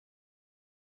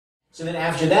So then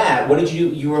after that, what did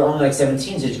you do? You were only like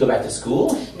 17, so did you go back to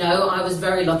school? No, I was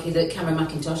very lucky that Cameron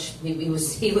McIntosh,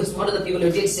 he was one of the people who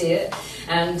did see it,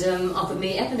 and offered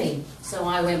me Eponine. So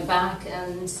I went back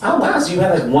and... Oh wow, so you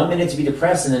had like 1 minute to be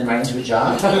depressed and then right into a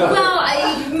job? Well,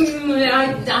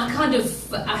 I kind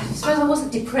of, I suppose I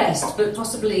wasn't depressed, but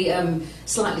possibly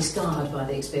slightly scarred by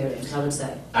the experience, I would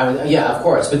say. Yeah, of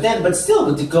course. But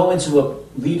still, to go into a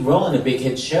lead role in a big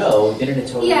hit show, didn't it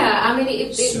totally... Yeah, I mean,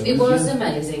 it was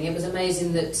amazing. It was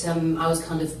amazing that I was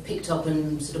kind of picked up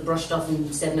and sort of brushed off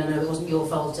and said, no, it wasn't your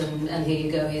fault, and here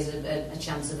you go, here's a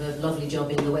chance of a lovely job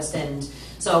in the West End.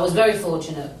 So I was very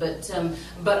fortunate, but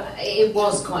it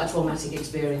was quite a traumatic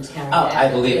experience, Carrie. Oh, I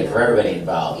believe it, for everybody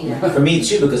involved. Yeah. For me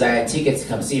too, because I had tickets to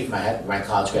come see for my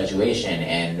college graduation,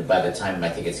 and by the time my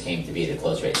tickets came to be at the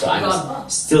close rate, so I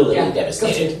was still really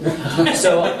devastated.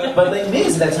 So, but Les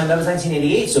Mis at that time, that was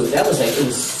 1988, so that was like, it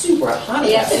was super hot at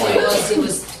that point. Yes, it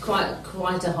was quite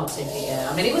a hot ticket, yeah.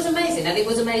 I mean, it was amazing, and it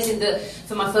was amazing that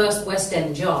for my first West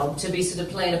End job to be sort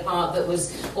of playing a part that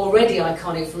was already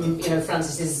iconic from, you know,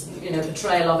 Francis's, you know,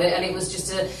 portrayal of it, and it was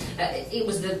just it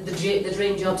was the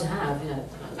dream job to have, you know.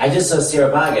 I just saw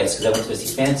Sarah Vargas because I went to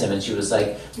see Phantom, and she was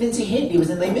like, Linzi Hately was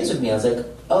in Les Mis with me. I was like,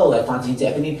 oh, like Fantine to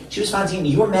Eponine. She was Fantine.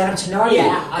 You were Madame Thenardier.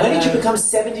 Yeah, when did you become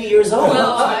 70 years old?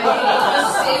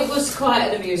 Well, it was quite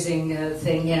an amusing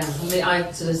thing, yeah. I mean,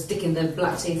 I sort of sticking the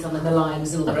black teeth on the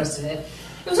lines and all the rest of it.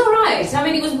 It was all right. I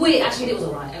mean, it was weird. Actually, it was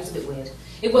all right. It was a bit weird.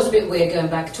 It was a bit weird going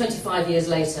back 25 years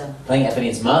later. Playing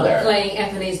Eponine's mother. Playing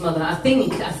Eponine's mother. I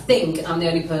think I'm the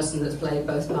only person that's played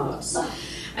both parts.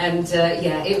 And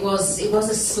yeah, it was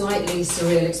a slightly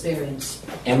surreal experience.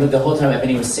 And with the whole time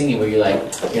Eponine was singing, where you're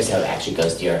like, here's how it actually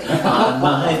goes, dear. On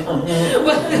my own.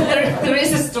 Well, there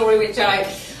is a story which I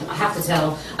have to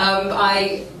tell.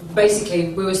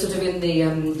 Basically, we were sort of in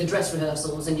the dress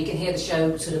rehearsals, and you can hear the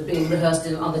show sort of being rehearsed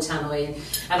on the tannoy,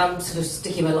 and I'm sort of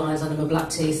sticking my lines under my black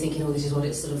teeth, thinking, oh, this is what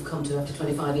it's sort of come to after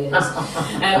 25 years.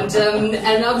 And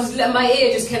I was, my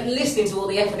ear just kept listening to all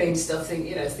the Eponine stuff,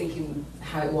 thinking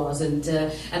how it was, and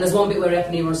there's one bit where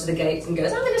Eponine runs to the gate and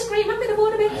goes, I'm going to scream, I'm going to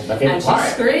warn a bit,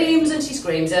 and she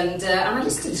screams, and I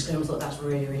listened to the scream and thought, that's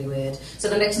really, really weird. So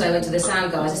the next day I went to the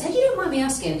sound guys, I said, you don't mind me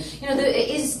asking,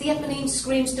 is the Eponine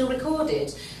scream still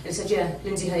recorded? And he said, yeah,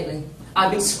 Linzi Hately. I've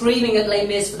been screaming at Les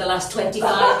Mis for the last 25 years.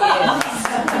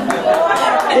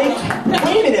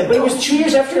 Wait a minute, but it was 2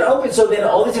 years after it opened, so then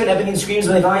all the time Eponine screams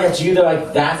when they find out you, they're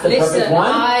like, that's the perfect one?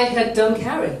 I had done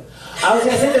Carrie. I was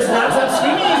going to say, there's not stop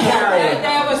screaming in Carrie.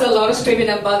 There was a lot of screaming,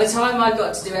 and by the time I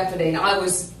got to do Eponine,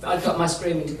 I'd got my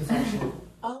screaming to perfection.